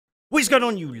What's going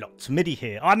on, you lot? Midi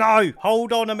here. I know.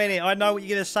 Hold on a minute. I know what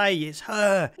you're going to say. It's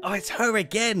her. Oh, it's her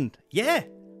again. Yeah.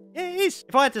 Yeah, it is.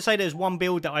 If I had to say there's one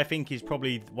build that I think is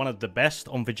probably one of the best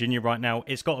on Virginia right now,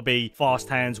 it's got to be Fast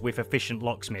Hands with Efficient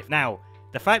Locksmith. Now,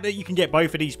 the fact that you can get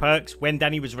both of these perks, when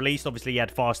Danny was released, obviously he had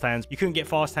Fast Hands. You couldn't get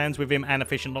Fast Hands with him and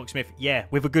Efficient Locksmith. Yeah,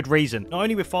 with a good reason. Not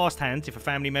only with Fast Hands, if a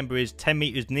family member is 10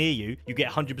 meters near you, you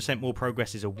get 100% more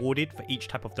progress is awarded for each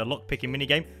type of the lockpicking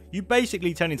minigame. You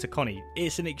basically turn into Connie.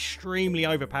 It's an extremely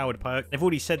overpowered perk. They've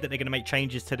already said that they're going to make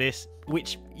changes to this,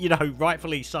 which, you know,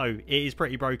 rightfully so, it is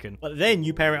pretty broken. But then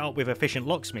you pair it up with Efficient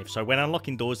Locksmith, so when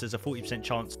unlocking doors, there's a 40%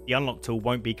 chance the unlock tool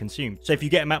won't be consumed. So if you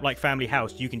get a map like Family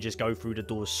House, you can just go through the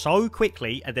doors so quickly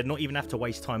and then not even have to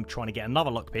waste time trying to get another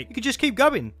lockpick. You can just keep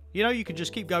going. You know, you can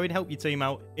just keep going, help your team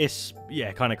out. It's,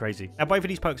 yeah, kind of crazy. Now, both of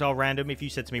these perks are random. If you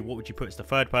said to me, what would you put as the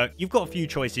third perk? You've got a few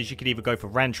choices. You could either go for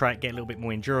Rantrack, get a little bit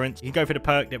more endurance. You can go for the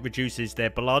perk that reduces their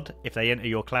blood if they enter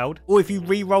your cloud. Or if you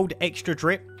re-rolled Extra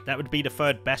Drip, that would be the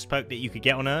third best perk that you could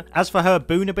get on her. As for her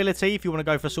boon ability, if you want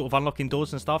to go for sort of unlocking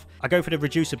doors and stuff, I go for the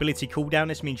reduce ability cooldown.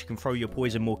 This means you can throw your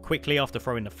poison more quickly after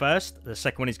throwing the first. The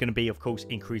second one is going to be, of course,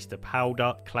 increase the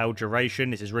powder cloud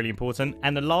duration. This is really important.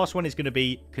 And the last one is going to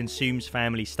be consumes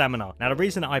family stamina. Now, the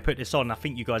reason that I put this on, I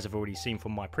think you guys have already seen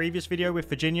from my previous video with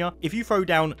Virginia. If you throw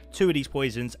down 2 of these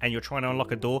poisons and you're trying to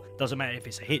unlock a door, doesn't matter if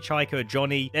it's a hitchhiker or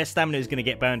Johnny, their stamina is going to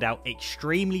get burned out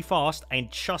extremely fast and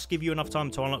just give you enough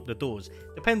time to unlock the doors.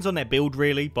 Depends on their build,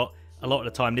 really, but a lot of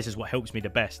the time this is what helps me the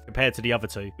best compared to the other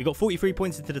two. We got 43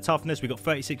 points into the toughness, we got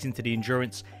 36 into the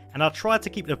endurance, and I tried to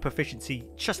keep the proficiency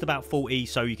just about 40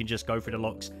 so you can just go through the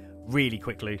locks really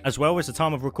quickly. As well, as the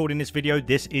time of recording this video,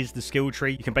 this is the skill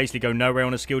tree. You can basically go nowhere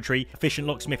on a skill tree. Efficient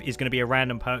Locksmith is going to be a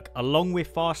random perk along with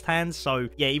Fast Hands, so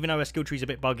yeah, even though a skill tree is a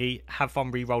bit buggy, have fun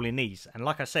re-rolling these. And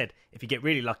like I said, if you get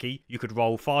really lucky, you could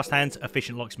roll Fast Hands,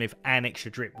 Efficient Locksmith, and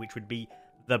Extra Drip, which would be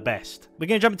the best. We're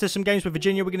going to jump into some games with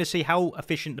Virginia. We're going to see how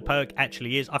efficient the perk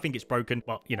actually is. I think it's broken,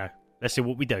 but, you know, let's see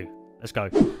what we do. Let's go.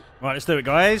 Right, let's do it,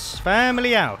 guys.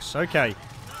 Family House. Okay.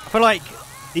 I feel like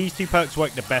these two perks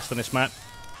work the best on this map.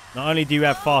 Not only do you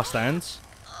have Fast Hands,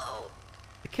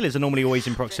 the killers are normally always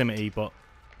in proximity, but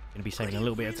going to be saving a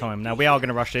little bit of time. Now, we are going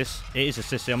to rush this. It is a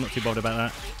sissy. I'm not too bothered about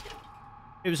that.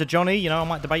 If it was a Johnny, you know, I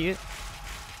might debate it.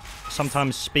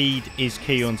 Sometimes speed is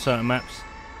key on certain maps.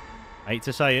 I hate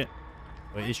to say it,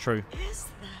 but it is true.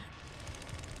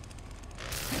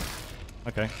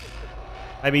 Okay.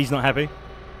 Maybe he's not happy.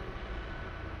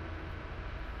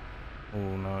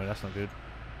 Oh, no, that's not good.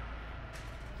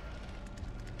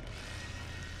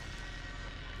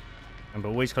 Remember,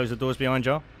 always close the doors behind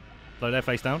you. Blow their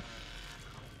face down.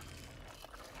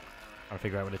 Trying to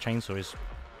figure out where the chainsaw is.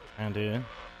 And here.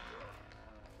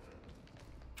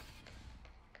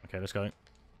 Okay, let's go.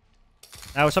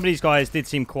 Now, some of these guys did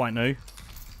seem quite new.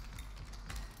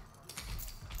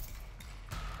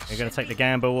 You're going to take the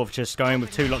gamble of just going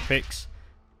with 2 lockpicks.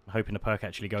 Hoping the perk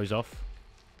actually goes off.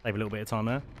 Save a little bit of time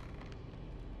there.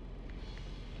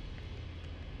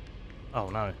 Oh,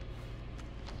 no.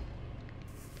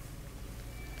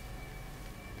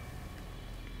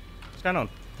 What's going on?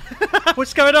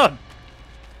 What's going on?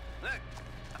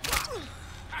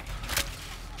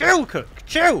 Chill, Cook.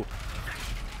 Chill.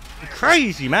 You're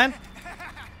crazy, man.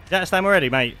 Is that a stam already,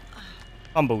 mate?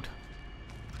 Humbled.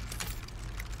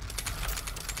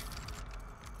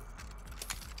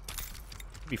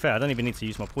 To be fair, I don't even need to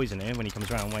use my poison here when he comes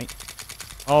around. Wait.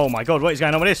 Oh my god, what is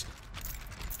going on with this?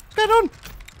 What's going on?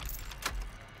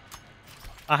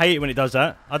 I hate it when it does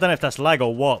that. I don't know if that's lag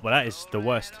or what, but that is the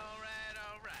worst.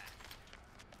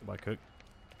 Goodbye, Cook.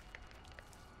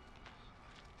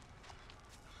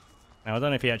 Now, I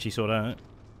don't know if he actually saw that.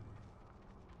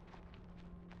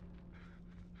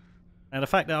 Now, the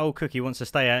fact that old Cookie wants to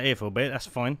stay out here for a bit, that's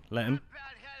fine. Let him.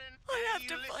 I have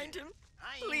to find him.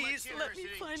 Please let me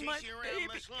find my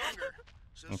baby.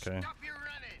 Okay.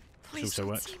 Please also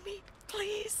don't works. see me.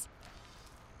 Please.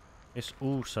 This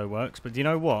also works, but do you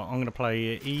know what? I'm going to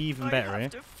play even better I here.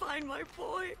 have to find my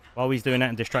boy. While he's doing that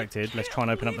and distracted, let's try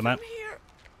and open up the map.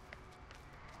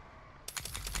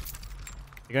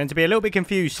 You're going to be a little bit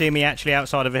confused seeing me actually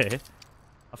outside of here.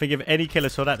 I think if any killer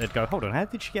saw that, they'd go, hold on, how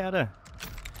did she get out of there?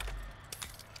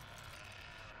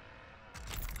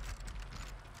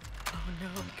 Oh no.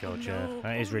 Oh god, oh, yeah. no.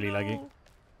 That is really no. laggy.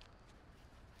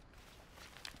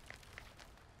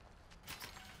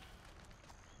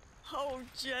 Oh,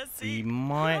 Jesse. We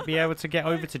might be able to get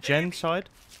over to Jen's side.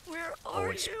 Where Oh,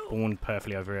 are it's you? spawned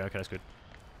perfectly over here. Okay, that's good.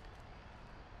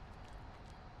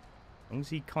 As long as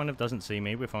he kind of doesn't see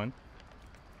me, we're fine.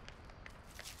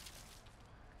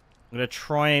 I'm going to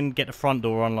try and get the front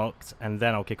door unlocked, and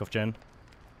then I'll kick off Jen.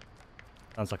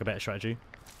 Sounds like a better strategy.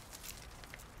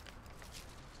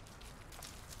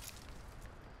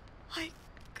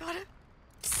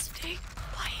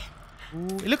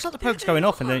 Ooh, it looks like the perk's going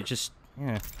off and then it just...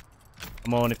 Yeah.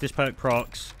 Come on, if this perk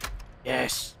procs.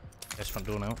 Yes! There's front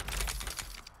door now.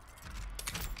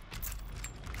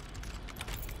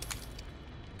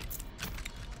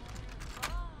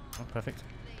 Oh, perfect.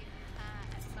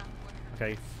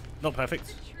 Okay, not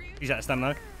perfect. He's out of stun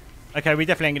though. Okay, we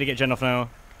definitely ain't gonna get Jen off now.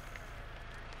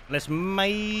 Let's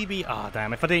maybe... Ah, oh,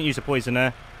 damn. If I didn't use the poison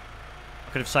there, I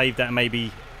could have saved that and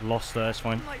maybe lost her. That's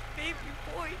fine. My baby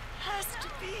boy has to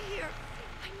be here.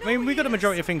 I mean, we got a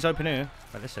majority of things open here.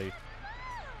 Right, let's see.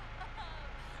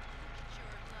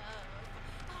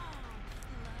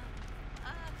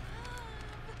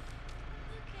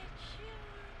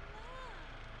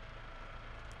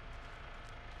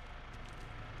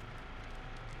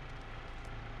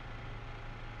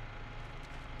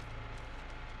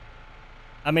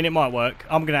 I mean, it might work.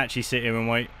 I'm going to actually sit here and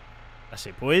wait. That's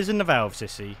it. Poison the valve,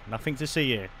 sissy. Nothing to see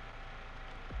here.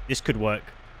 This could work.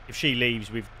 If she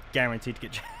leaves, we've guaranteed to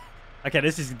get... Okay,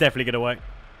 this is definitely going to work.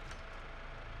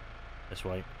 Let's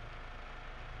wait.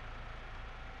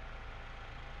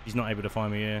 He's not able to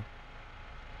find me here.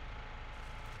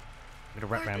 I'm going to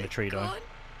wrap around the tree, though.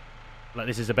 Like,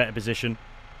 this is a better position.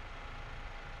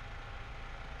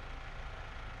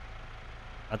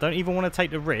 I don't even want to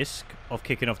take the risk of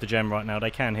kicking off the gem right now.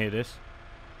 They can hear this.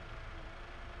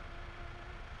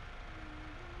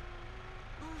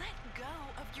 Let go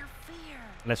of your fear.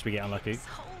 Unless we get unlucky. It's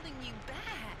holding you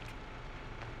back.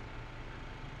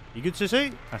 You good,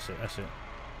 sissy? That's it, that's it.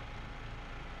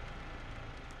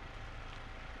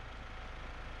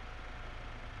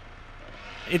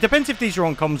 It depends if these are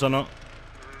on comms or not.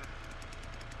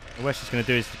 The worst it's going to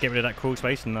do is get rid of that crawl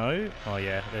space. No. Oh,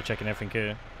 yeah. They're checking everything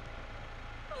here.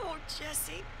 Oh,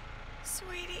 Jesse.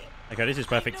 Sweetie. Okay, this is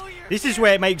perfect. This is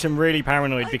where it makes them really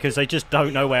paranoid because they just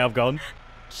don't know where I've gone.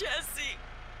 Jesse.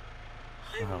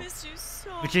 I miss you so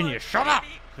Virginia, much, shut up!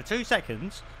 baby. For 2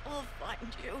 seconds. I'll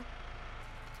find you.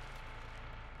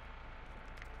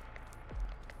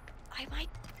 I might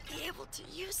be able to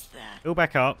use that. Heal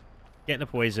back up. Get the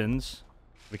poisons.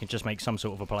 We can just make some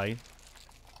sort of a play.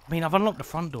 I mean, I've unlocked the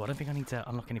front door. I don't think I need to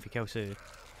unlock anything else here.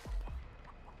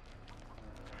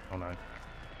 Oh, no.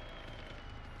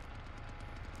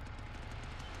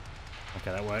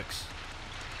 Okay, that works.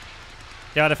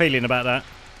 Yeah, I had a feeling about that.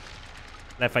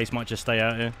 Left face might just stay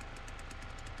out here.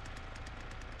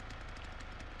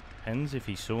 Depends if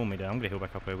he saw me there. I'm going to heal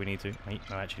back up where we need to. Wait,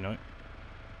 no, actually, no.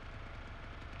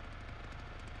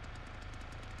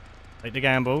 Take the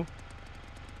gamble.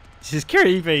 This is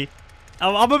creepy.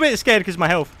 I'm a bit scared because of my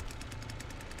health.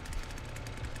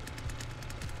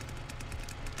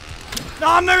 No,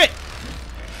 I knew it!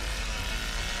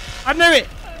 I knew it!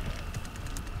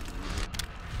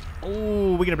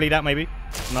 Oh, we're going to bleed out maybe.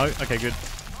 No? Okay, good.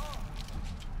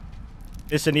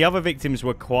 Listen, the other victims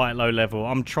were quite low level.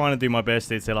 I'm trying to do my best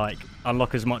here to, like,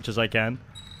 unlock as much as I can.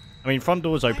 I mean, front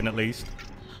door's open at least.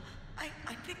 I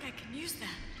think I can use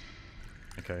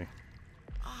that. Okay.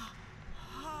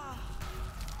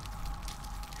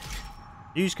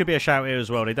 Use could be a shout here as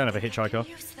well. They don't have a hitchhiker.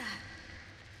 Use that.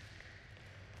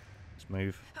 Let's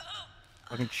move.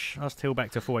 I can just heal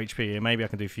back to 4 HP here. Maybe I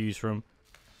can do fuse from.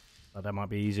 But that might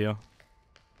be easier.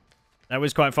 That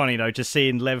was quite funny though, just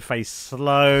seeing Leatherface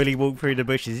slowly walk through the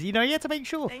bushes. You know, you had to make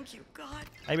sure. Thank you, God.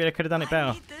 Maybe they could have done it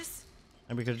better. I need this.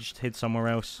 Maybe we could have just hid somewhere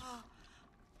else.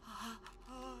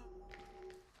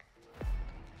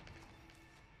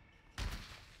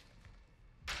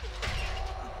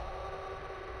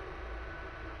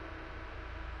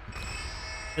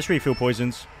 Let's refill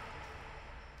poisons.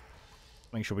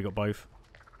 Make sure we got both.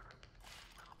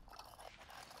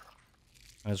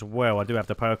 As well, I do have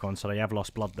the perk on, so they have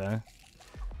lost blood there.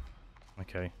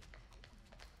 Okay.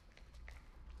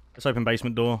 Let's open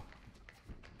basement door.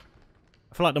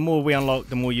 I feel like the more we unlock,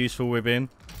 the more useful we're being.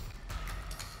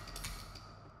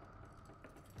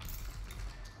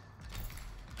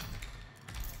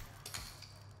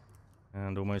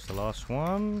 And almost the last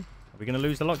one. Are we going to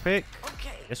lose the lockpick?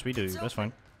 Okay. Yes, we do. That's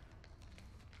fine.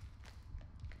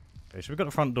 Okay, so we've got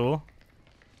the front door.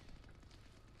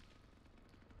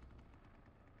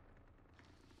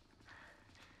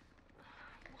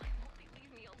 Why won't they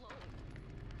leave me alone?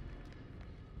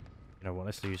 You know what?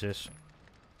 Let's use this.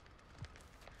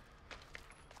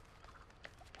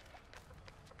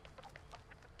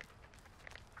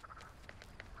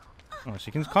 Oh, so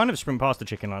you can kind of sprint past the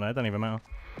chicken like that. It doesn't even matter.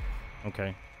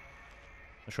 Okay.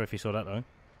 Not sure if you saw that though.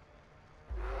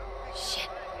 Shit.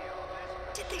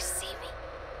 Did they see me?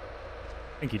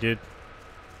 I think he did.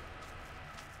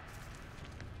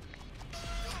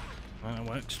 Well, that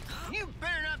works. You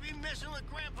better not be messing with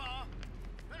Grandpa.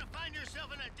 Gonna find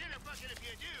yourself in a dinner bucket if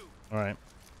you do. Alright.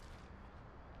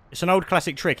 It's an old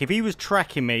classic trick. If he was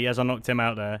tracking me as I knocked him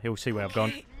out there, he'll see where I've gone.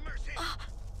 Okay.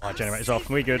 Alright, generator's off.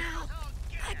 We good. Now.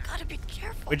 I gotta be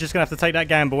careful. We're just gonna have to take that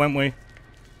gamble, won't we?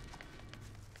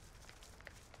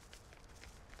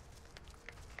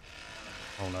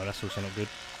 Oh no, that's also not good.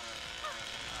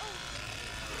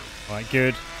 Alright,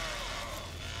 good.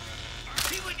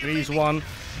 Freeze one.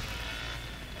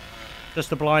 Just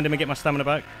to blind him and get my stamina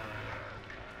back.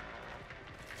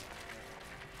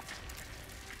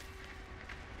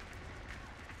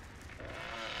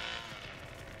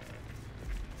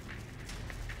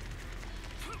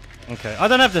 Okay, I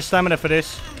don't have the stamina for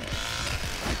this.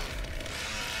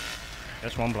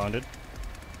 That's one blinded.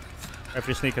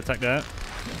 Hopefully sneak attack there.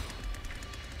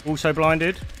 Also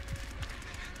blinded.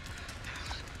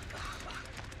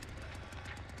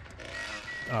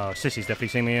 Oh, Sissy's definitely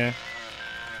seen me here.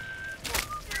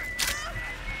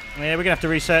 Yeah, we're gonna have to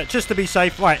reset just to be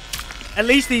safe. Right, at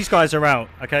least these guys are out,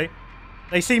 okay?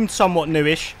 They seemed somewhat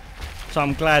newish, so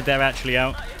I'm glad they're actually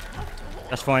out.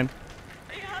 That's fine.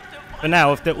 But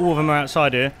now, if all of them are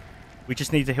outside here, we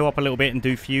just need to heal up a little bit and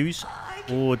do fuse.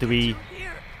 Or do we...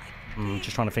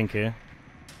 just trying to think here.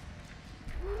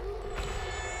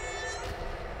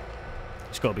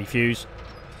 It's got to be fuse.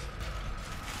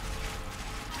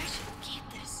 I should keep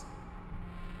this.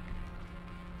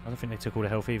 I don't think they took all the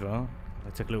health either.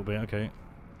 They took a little bit, okay.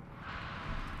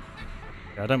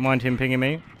 Yeah, I don't mind him pinging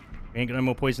me. We ain't got no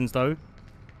more poisons though.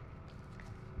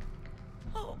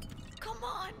 Oh, come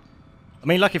on. I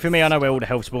mean, lucky for me, I know where all the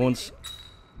health spawns.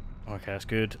 Okay, that's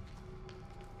good.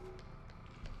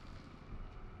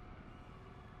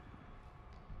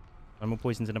 No more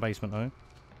poisons in the basement though.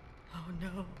 Oh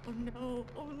no, oh no,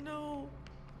 oh no.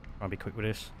 Try and be quick with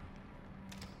this.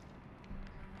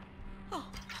 Oh,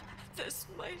 this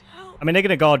might help. I mean, they're going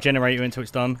to guard generator until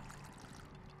it's done.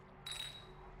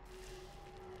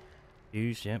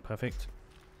 Use, yeah, perfect.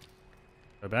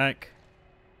 Go back.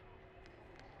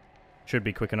 Should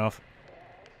be quick enough.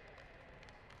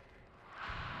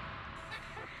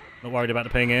 Not worried about the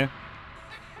ping here.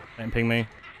 Let him ping me.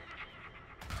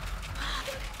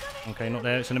 Okay, not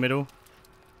there, it's in the middle.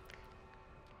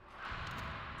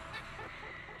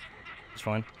 It's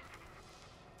fine.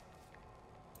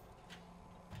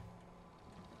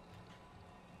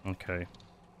 Okay.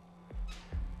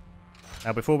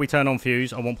 Now, before we turn on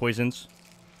fuse, I want poisons.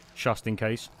 Just in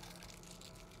case.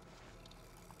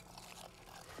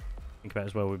 Think about it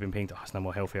as well, we've been pinged. Oh, there's no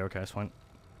more health here. Okay, that's fine.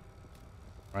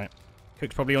 Right.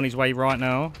 Cook's probably on his way right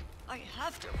now. I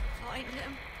have to find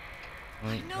him.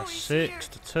 Right, I know that's he's 6 here.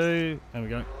 to 2. There we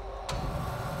go.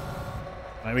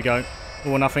 There we go.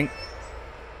 All or nothing.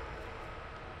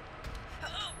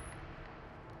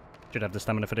 Should have the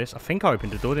stamina for this. I think I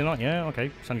opened the door, didn't I? Yeah, okay.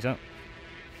 Sunny's out.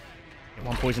 Get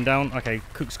one poison down. Okay,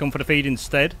 Cook's gone for the feed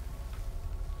instead.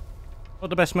 Not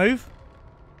the best move.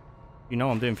 You know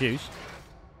I'm doing fuse.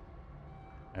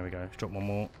 There we go. Let's drop one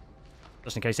more.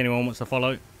 Just in case anyone wants to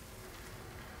follow.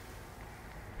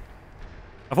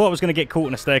 I thought I was going to get caught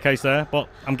in a staircase there, but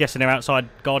I'm guessing they're outside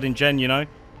guarding Jen, you know.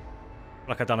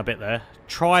 Like I've done a bit there.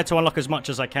 Try to unlock as much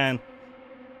as I can.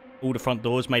 All the front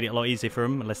doors made it a lot easier for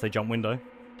them, unless they jump window.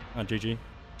 Oh, GG.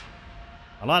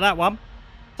 I like that one.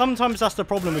 Sometimes that's the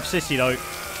problem with Sissy, though.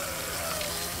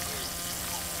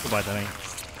 Goodbye, Danny.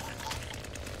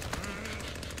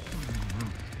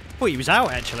 Thought he was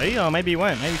out, actually. Oh, maybe he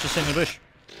weren't. Maybe he just sitting in the bush.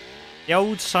 The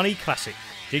old Sunny classic.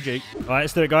 GG. Alright,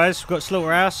 let's do it, guys. We've got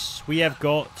Slaughterhouse. We have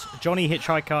got Johnny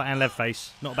Hitchhiker and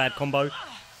Leatherface. Not a bad combo.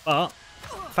 But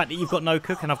the fact that you've got no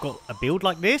Cook and I've got a build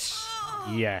like this,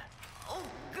 yeah. Oh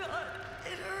god,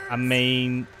 it hurts. I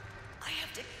mean, I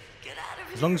have to get out of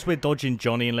here. as long as we're dodging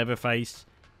Johnny and Leatherface,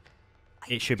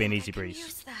 it should be an easy I can breeze.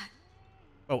 use that.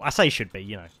 Well, I say should be,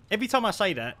 you know. Every time I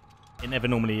say that, it never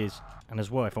normally is. And as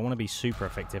well, if I want to be super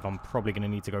effective, I'm probably going to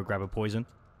need to go grab a poison.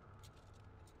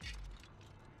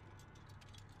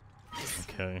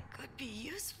 Okay. Could be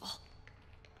useful.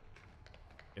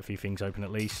 Get a few things open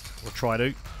at least. Or try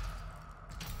to.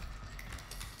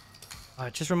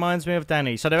 It just reminds me of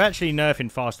Danny. So they're actually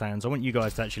nerfing fast hands. I want you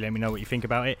guys to actually let me know what you think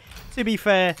about it. To be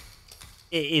fair,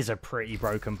 it is a pretty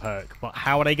broken perk. But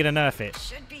how are they going to nerf it?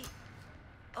 Should be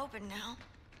open now.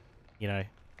 You know,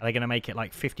 are they going to make it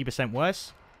like 50%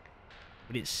 worse?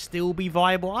 Would it still be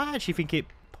viable? I actually think it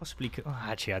possibly could. Oh,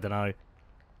 actually, I don't know.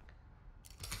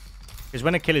 Because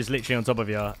when a killer's literally on top of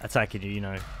you, attacking you, you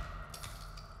know,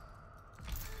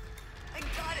 I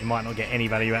got it. you might not get any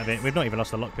value out of it. We've not even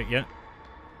lost the lockpick yet.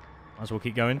 Might as well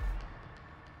keep going.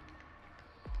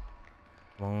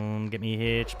 Come on, get me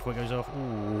here just before it goes off.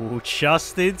 Ooh,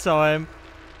 just in time.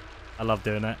 I love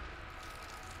doing that.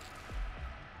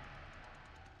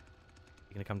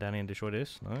 You gonna come down here and destroy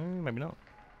this? No, maybe not.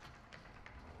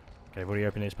 Okay, I've already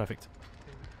opened it. It's perfect.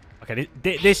 Okay,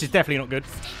 this is definitely not good.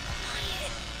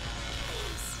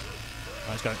 Right,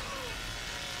 let's go.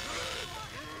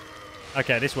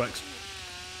 Okay, this works.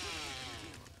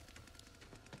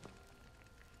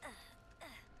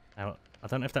 Now, I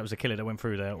don't know if that was a killer that went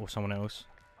through there or someone else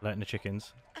alerting the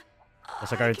chickens.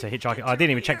 Unless I go into hitchhiking. I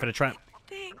didn't even check for the trap.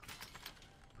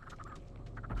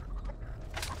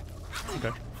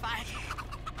 Okay. Fine.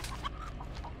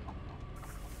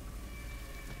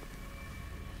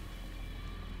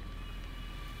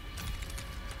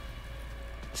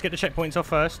 Let's get the checkpoints off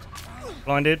first.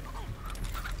 Blinded.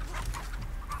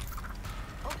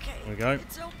 Okay. There we go.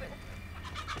 It's open.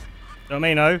 Don't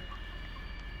mean no.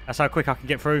 That's how quick I can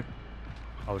get through.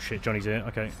 Oh shit, Johnny's here.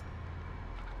 Okay.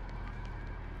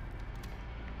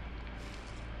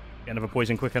 Get another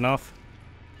poison quick enough.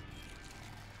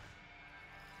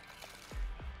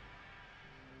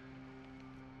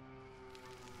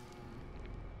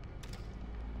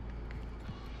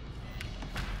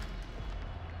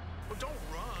 Well, don't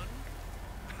run.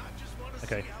 I just want to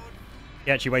Okay. see how it...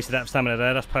 He actually wasted that stamina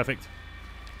there. That's perfect.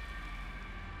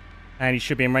 And he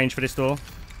should be in range for this door.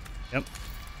 Yep.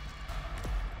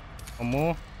 One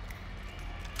more.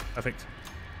 Perfect.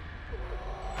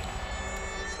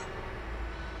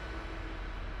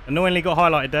 Annoyingly got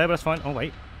highlighted there, but that's fine. Oh,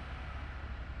 wait.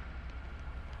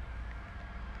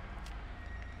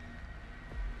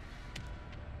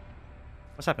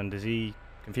 What's happened? Is he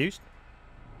confused?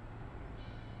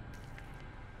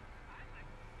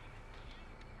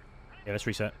 Yeah, let's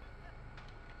reset.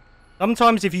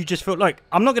 Sometimes if you just feel like,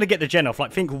 I'm not going to get the gen off.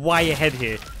 Like, think way ahead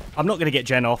here. I'm not going to get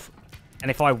gen off. And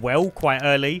if I well quite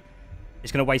early,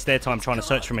 it's going to waste their time trying to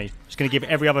search for me. It's going to give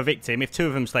every other victim, if two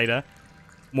of them stay there,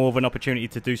 more of an opportunity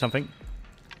to do something.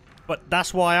 But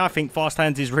that's why I think fast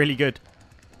hands is really good.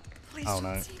 Please Oh,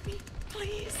 don't no. see me.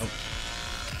 Please. Oh.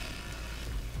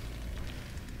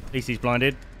 At least he's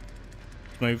blinded.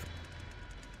 Smooth.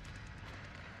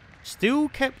 Still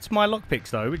kept my lockpicks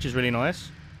though, which is really nice.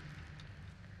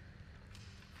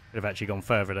 Could have actually gone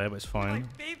further there, but it's My fine.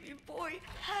 baby boy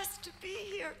has to be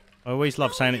here. I always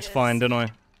love saying it's Yes. fine, don't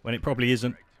I? When it probably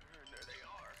isn't.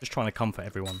 Just trying to comfort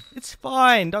everyone. It's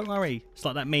fine, don't worry. It's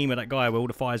like that meme of that guy where all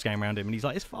the fire's going around him and he's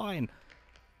like, it's fine.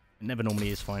 It never normally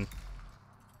is fine.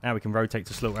 Now we can rotate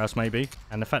to slaughterhouse maybe.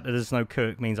 And the fact that there's no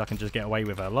cook means I can just get away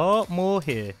with a lot more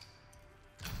here.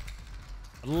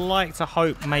 I'd like to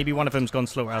hope maybe one of them's gone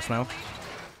slaughterhouse now.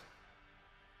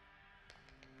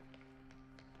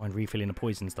 Mind refilling the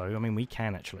poisons though. I mean, we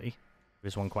can actually.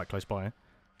 There's one quite close by.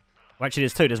 Well, actually,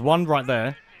 there's two. There's one right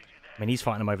there. I mean, he's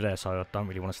fighting them over there, so I don't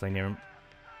really want to stay near him.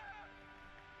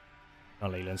 Oh,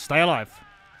 Leland, stay alive.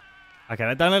 Okay,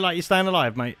 that don't look like you're staying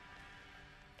alive, mate.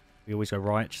 We always go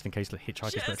right, just in case the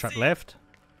hitchhiker's got a trap Jesse. left.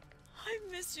 I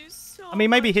miss you so I mean,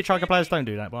 maybe much, hitchhiker players baby. don't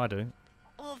do that, but I do.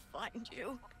 I'll find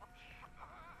you.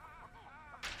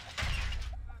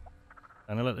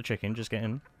 And I let the chicken just get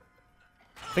in.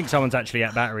 I think someone's actually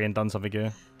at battery and done something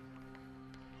here.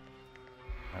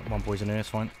 Right, one poison here, it's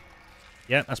fine.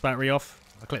 Yeah, that's battery off.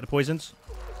 I collect the poisons.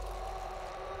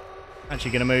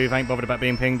 Actually gonna move, ain't bothered about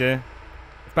being pinged here.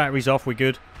 If battery's off, we're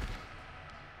good.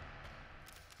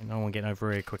 No one getting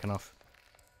over here quick enough.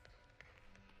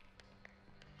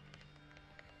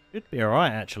 Should be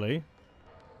alright, actually.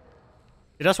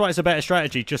 Yeah, that's why it's a better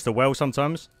strategy, just to well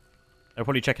sometimes. They're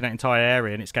probably checking that entire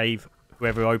area and it's gave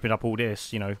whoever opened up all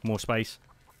this, you know, more space.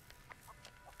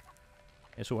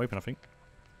 It's all open, I think.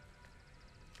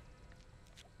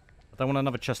 I don't want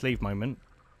another just leave moment.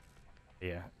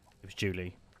 Yeah, it was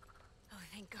Julie. Oh,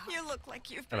 thank God. You look like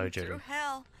you've Hello, been Julie. through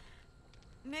hell.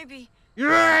 Maybe.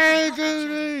 Yeah,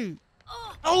 Julie!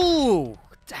 Oh,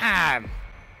 damn!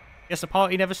 Guess the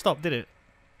party never stopped, did it?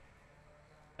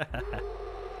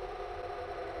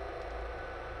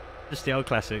 Just the old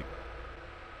classic.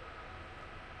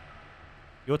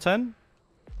 Your turn?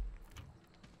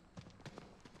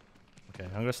 Okay,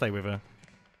 I'm gonna stay with her.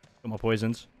 Got my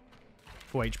poisons.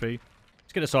 Full HP.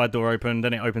 Let's get the side door open,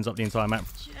 then it opens up the entire map.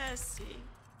 Jesse.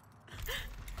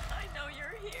 I know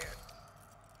you're here.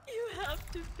 You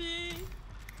have to be.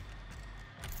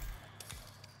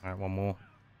 Alright, one more.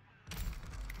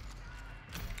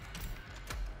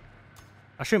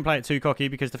 I shouldn't play it too cocky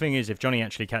because the thing is, if Johnny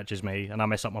actually catches me and I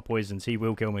mess up my poisons, he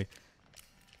will kill me.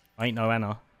 I ain't no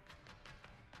Anna. I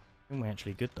think we're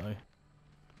actually good though.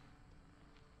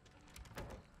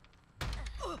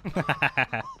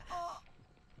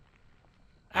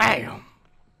 Damn!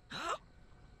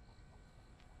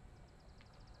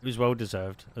 It was well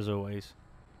deserved, as always.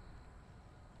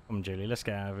 Come on, Julie, let's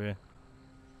get out of here.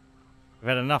 We've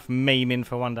had enough memeing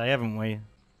for one day, haven't we?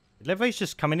 Did Leatherface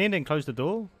just come in and close the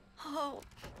door? Oh,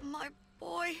 my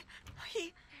boy.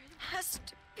 has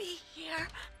to be here.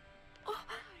 Oh,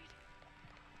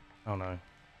 Oh no.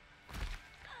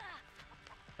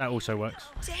 That also works.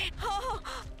 damn. Oh.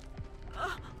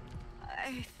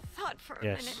 I thought for a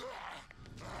Yes. minute.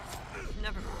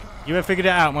 Never mind. You have figured it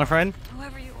out, my friend.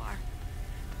 Whoever you are.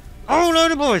 Oh no,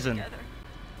 the poison! Together.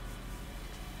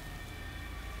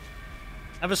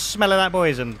 Have a smell of that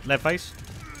poison, Leatherface.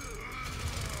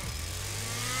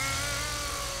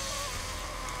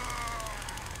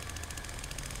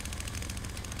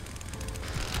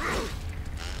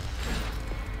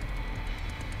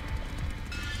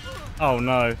 Oh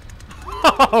no.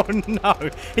 Oh no.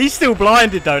 He's still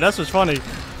blinded though, that's what's funny.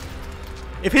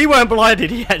 If he weren't blinded,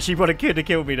 he actually would have could have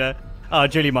killed me there. Oh,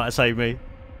 Julie might have saved me.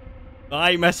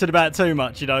 I ain't messing about too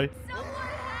much, you know.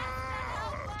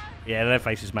 Yeah,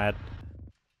 Leatherface is mad.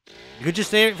 You could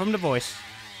just hear it from the voice.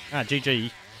 Ah,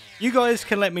 GG. You guys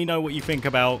can let me know what you think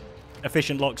about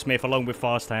Efficient Locksmith along with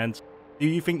Fast Hands. Do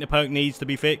you think the perk needs to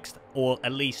be fixed? Or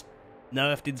at least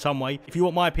nerfed in some way? If you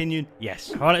want my opinion,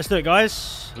 yes. Alright, let's do it,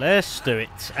 guys. Let's do it.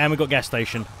 And we've got gas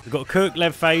station. We've got a Cook,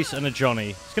 Leatherface, and a Johnny.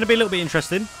 It's going to be a little bit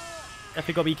interesting.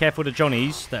 Definitely got to be careful of the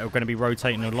Johnnies that are going to be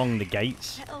rotating along the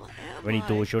gates. Hell am Or any I?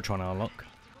 doors you're trying to unlock.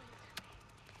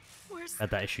 Where's Had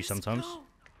that issue this sometimes. go?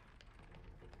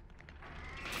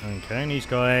 Okay, and these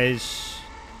guys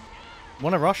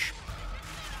want to rush.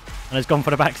 And has gone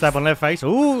for the backstab on Leatherface.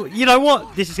 Ooh, you know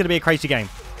what? This is going to be a crazy game.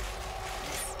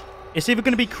 It's either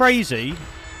going to be crazy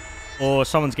or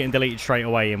someone's getting deleted straight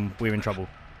away and we're in trouble.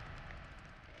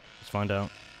 Let's find out.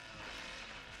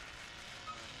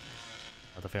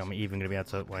 I don't think I'm even going to be able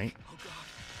to... Wait. Oh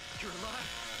God, you're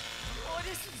alive. What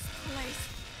is this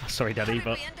place? Sorry, How Daddy, did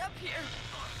but... we end up here?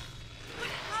 What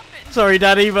happened? Sorry,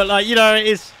 Daddy, but, like, you know it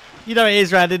is... You know it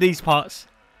is round in these parts.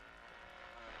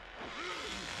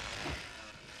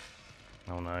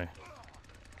 Oh, no.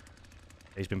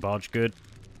 He's been barged good.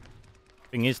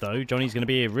 Thing is, though, Johnny's going to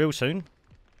be here real soon.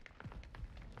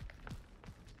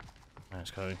 Let's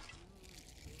go.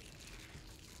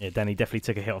 Yeah, Danny definitely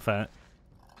took a hit off that.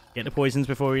 Get the poisons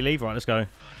before we leave. Right, let's go.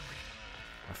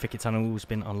 Our thicket tunnel's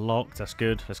been unlocked. That's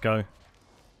good. Let's go.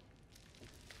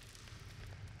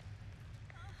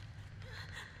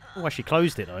 Oh, actually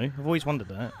closed it, though. I've always wondered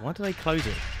that. Why do they close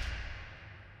it?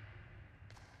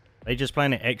 They just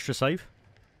playing it extra safe?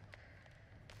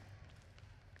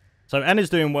 So Anna's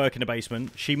doing work in the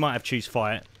basement. She might have choose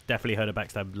fight. Definitely heard her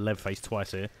backstab Leatherface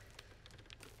twice here.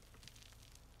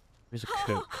 There's a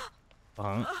cook.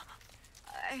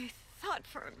 I thought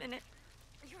for a minute.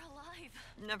 You're alive.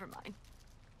 Never mind.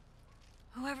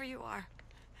 Whoever you are.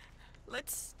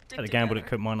 Let's stick Had a gamble that together.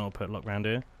 Cook might not have put lock round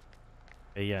here.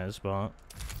 He has, but... Oh,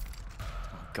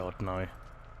 God, no. Is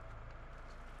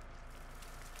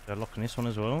there a lock on this one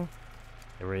as well?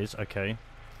 There is, okay.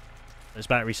 Let's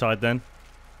battery side then.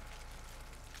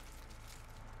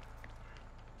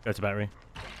 Go to battery.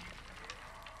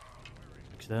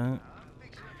 Fix that.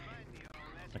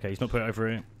 Okay, he's not put it over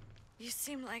it. You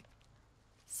seem like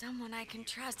someone I can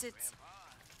trust.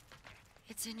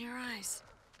 It's in your eyes.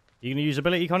 You gonna use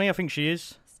ability, Connie? I think she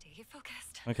is. Stay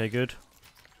focused. Okay, good.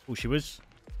 Oh, she was.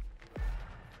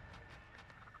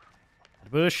 The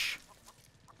bush.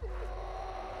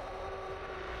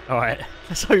 Alright,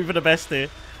 let's hope for the best here.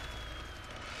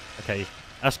 Okay,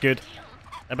 that's good.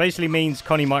 That basically means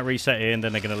Connie might reset here and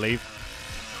then they're going to leave.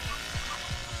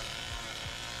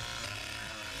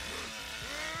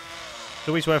 It's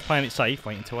always worth playing it safe.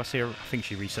 Wait until I see her. I think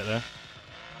she reset there.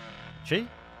 She?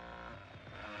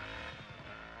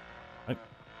 Oh.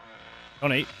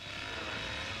 Connie.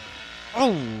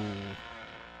 Oh!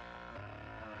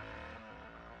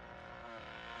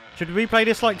 Should we play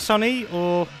this like Sunny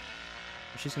or...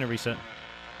 She's going to reset.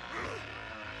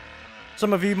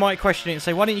 Some of you might question it and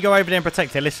say, why don't you go over there and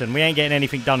protect her? Listen, we ain't getting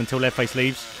anything done until Leatherface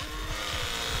leaves.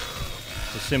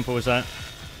 It's as simple as that.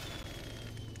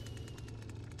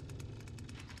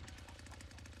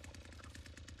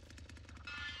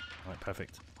 Right,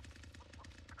 perfect.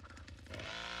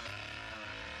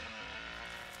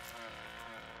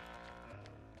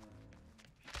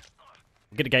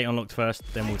 We'll get the gate unlocked first,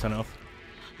 then we'll turn it off.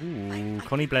 Ooh,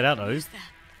 Connie bled out though. Who's that?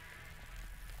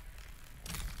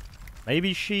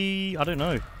 Maybe she... I don't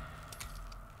know.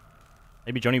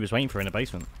 Maybe Johnny was waiting for her in the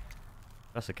basement.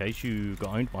 If that's the case, you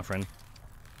got owned, my friend.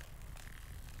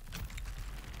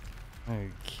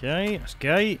 Okay, that's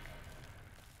gate.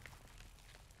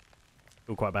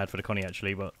 Feel quite bad for the Connie,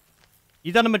 actually, but...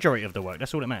 You've done a majority of the work.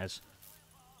 That's all that matters.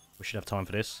 We should have time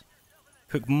for this.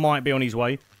 Cook might be on his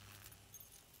way.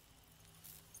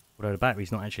 Although the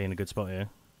battery's not actually in a good spot here.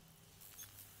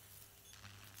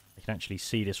 You can actually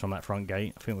see this from that front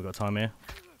gate. I think we've got time here.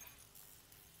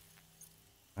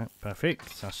 Right,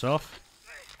 perfect. That's off.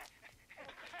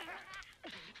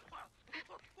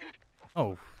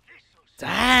 Oh.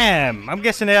 Damn! I'm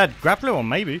guessing they had grappler on,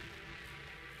 maybe.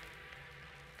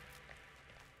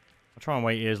 I'll try and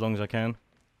wait here as long as I can.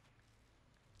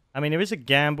 I mean, there is a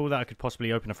gamble that I could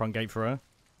possibly open a front gate for her.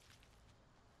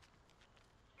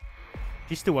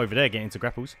 She's still over there getting into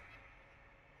grapples.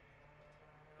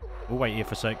 We'll wait here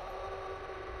for a sec.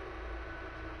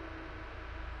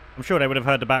 I'm sure they would have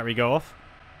heard the battery go off.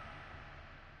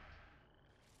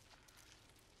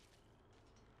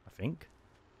 I think.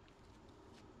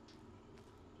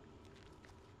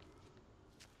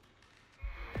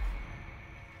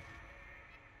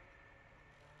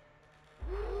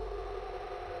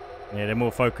 Yeah, they're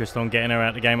more focused on getting her out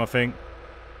of the game, I think.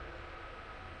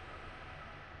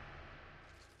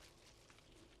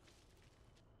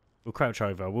 We'll crouch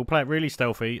over. We'll play it really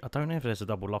stealthy. I don't know if there's a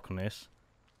double lock on this.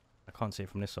 I can't see it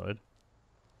from this side.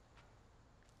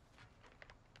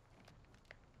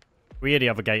 We hear the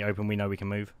other gate open, we know we can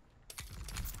move.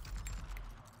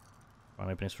 Try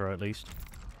and open this for her at least.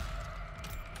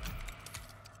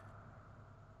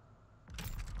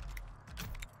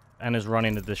 Anna's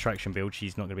running the distraction build.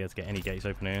 She's not going to be able to get any gates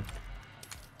open here.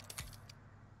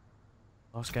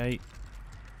 Last gate.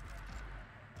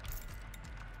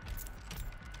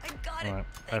 I got Alright,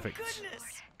 it. perfect. Thank goodness.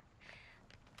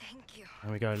 Thank you.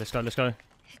 There we go. Let's go. Let's go. It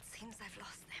seems I've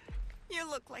lost them. You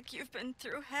look like you've been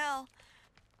through hell.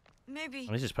 Maybe.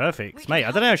 Oh, this is perfect. We Mate, can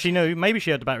I don't know help if she knew. Maybe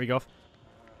she had the battery go off.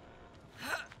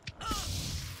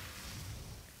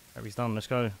 Battery's done. Let's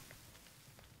go.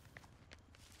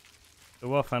 It's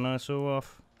all off, Anna. It's all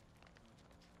off.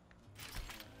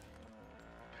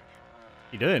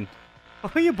 What you doing?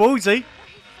 Oh, you ballsy.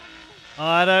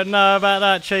 I don't know about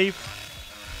that, Chief.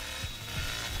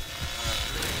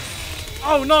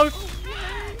 Oh, no.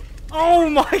 Oh,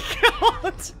 my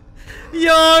God.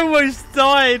 Yeah, I almost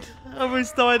died. I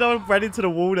almost died. I ran into the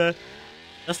wall there.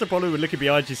 That's the problem with looking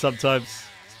behind you sometimes.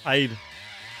 It's pain.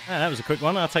 Ah, that was a quick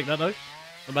one. I'll take that, though.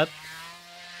 Not bad.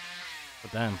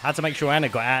 But damn. Had to make sure Anna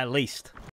got out at least.